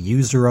a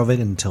user of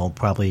it until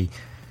probably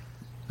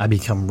I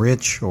become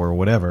rich or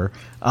whatever.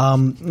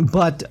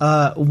 But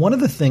one of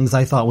the things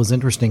I thought was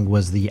interesting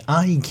was the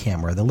eye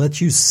camera that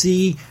lets you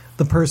see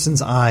the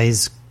person's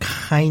eyes,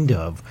 kind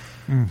of.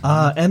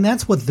 And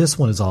that's what this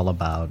one is all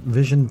about.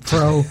 Vision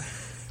Pro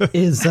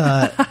is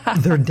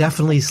they're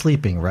definitely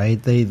sleeping,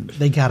 right?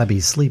 They got to be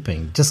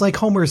sleeping, just like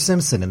Homer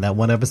Simpson in that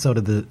one episode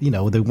of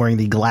they're wearing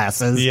the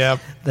glasses. Yep.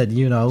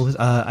 That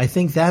I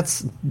think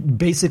that's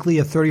basically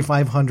a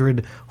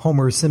 3500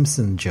 Homer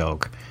Simpson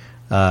joke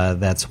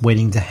that's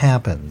waiting to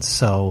happen.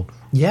 So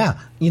yeah,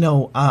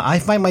 I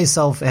find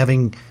myself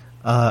having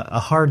a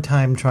hard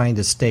time trying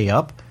to stay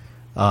up,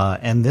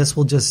 and this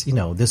will just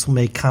this will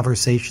make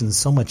conversations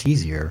so much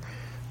easier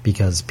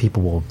because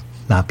people will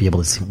not be able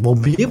to see. We'll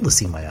be able to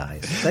see my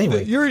eyes.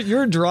 Anyway,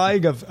 your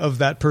drawing of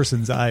that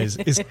person's eyes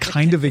is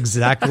kind of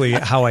exactly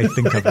how I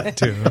think of it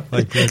too.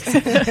 Like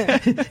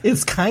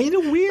it's kind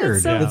of weird.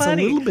 It's so it's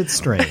funny. a little bit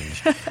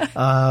strange.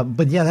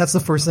 But yeah, that's the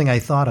first thing I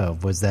thought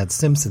of was that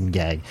Simpson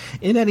gag.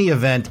 In any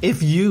event,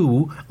 if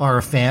you are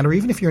a fan, or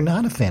even if you're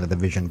not a fan of the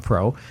Vision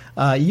Pro,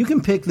 you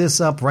can pick this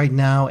up right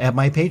now at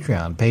my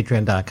Patreon,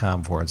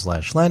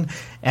 patreon.com/Len,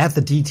 at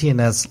the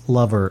DTNS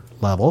lover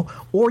level,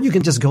 or you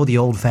can just go the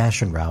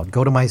old-fashioned route.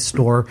 Go to my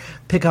store,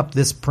 pick up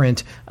this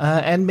print,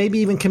 and maybe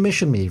even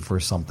commission me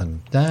for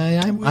something.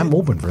 I'm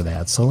open for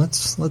that. So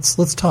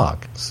let's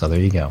talk. So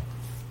there you go.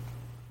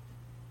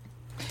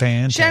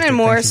 Fantastic. Shannon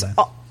Morse.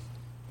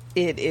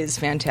 It is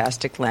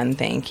fantastic, Len.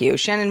 Thank you.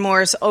 Shannon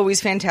Morse,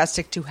 always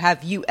fantastic to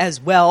have you as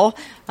well.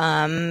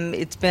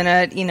 It's been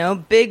a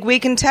big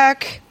week in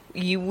tech.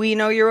 We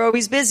know you're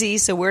always busy,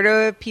 so where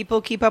do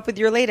people keep up with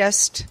your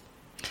latest?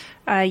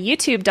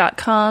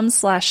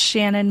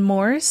 YouTube.com/Shannon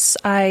Morse.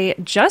 I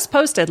just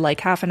posted like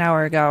half an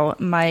hour ago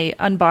my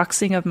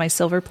unboxing of my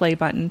silver play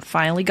button.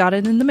 Finally got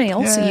it in the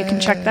mail, so you can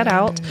check that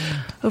out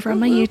over on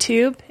my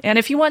YouTube. And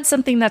if you want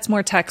something that's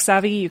more tech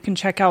savvy, you can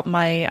check out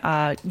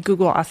my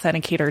Google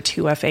Authenticator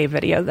 2FA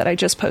video that I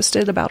just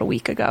posted about a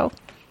week ago.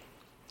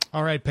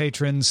 All right,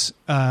 patrons,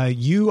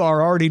 you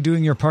are already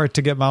doing your part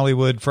to get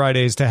Mollywood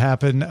Fridays to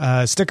happen.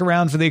 Stick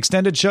around for the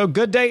extended show,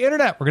 Good Day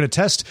Internet. We're going to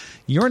test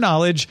your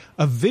knowledge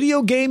of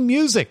video game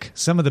music.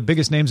 Some of the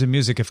biggest names in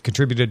music have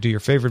contributed to your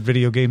favorite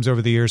video games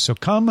over the years, so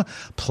come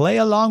play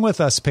along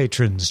with us,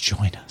 patrons.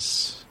 Join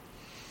us.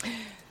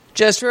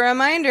 Just a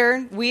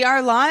reminder, we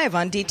are live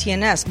on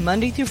DTNS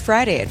Monday through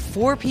Friday at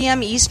 4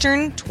 p.m.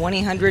 Eastern,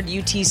 2000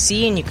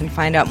 UTC, and you can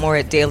find out more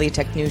at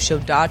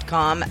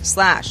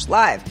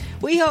dailytechnewsshow.com/live.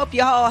 We hope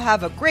you all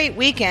have a great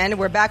weekend.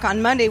 We're back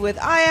on Monday with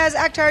Ayaz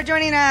Akhtar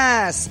joining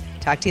us.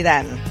 Talk to you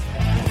then.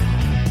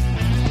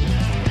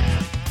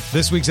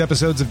 This week's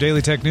episodes of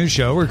Daily Tech News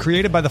Show were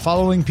created by the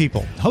following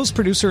people. Host,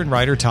 producer, and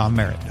writer Tom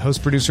Merritt.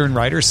 Host, producer, and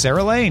writer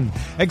Sarah Lane.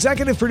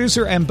 Executive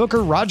producer and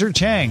booker Roger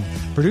Chang.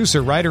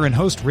 Producer, writer, and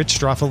host Rich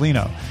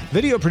Straffolino.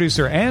 Video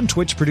producer and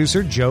Twitch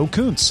producer Joe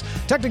Kuntz.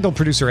 Technical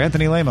producer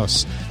Anthony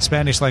Lemos.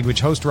 Spanish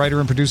language host,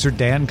 writer, and producer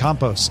Dan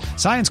Campos.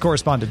 Science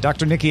correspondent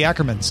Dr. Nikki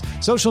Ackermans.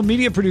 Social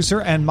media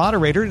producer and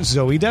moderator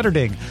Zoe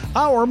Detterding.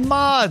 Our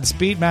mods,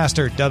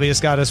 Beatmaster, W.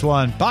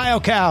 Scottus1,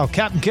 BioCow,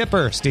 Captain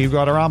Kipper, Steve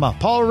Guadarrama,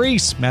 Paul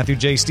Reese, Matthew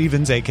J.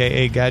 Stevens,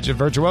 a.k.a. Gadget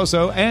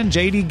Virtuoso, and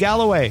J.D.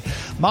 Galloway.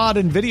 Mod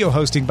and video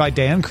hosting by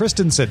Dan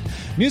Christensen.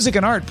 Music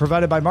and art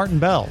provided by Martin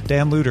Bell,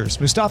 Dan Luders,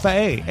 Mustafa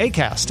A.,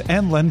 Acast,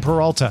 and Len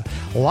Peralta.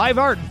 Live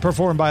art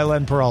performed by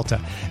Len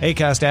Peralta.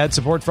 Acast ad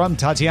support from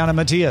Tatiana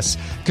Matias.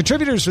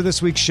 Contributors for this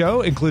week's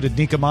show included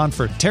Nika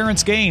Monfort,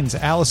 Terrence Gaines,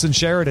 Allison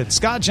Sheridan,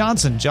 Scott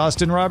Johnson,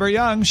 Justin Robert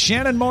Young,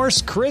 Shannon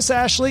Morse, Chris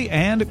Ashley,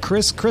 and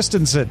Chris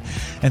Christensen.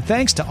 And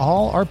thanks to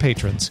all our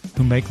patrons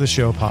who make the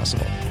show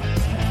possible.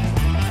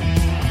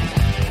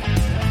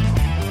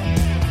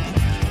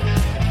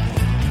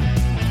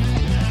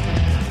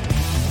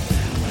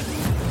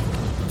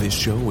 This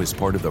show is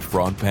part of the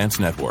Frog Pants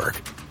Network.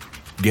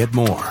 Get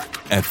more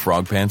at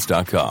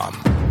frogpants.com.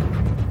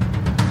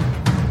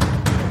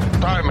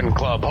 Diamond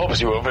Club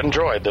hopes you have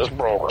enjoyed this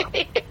program.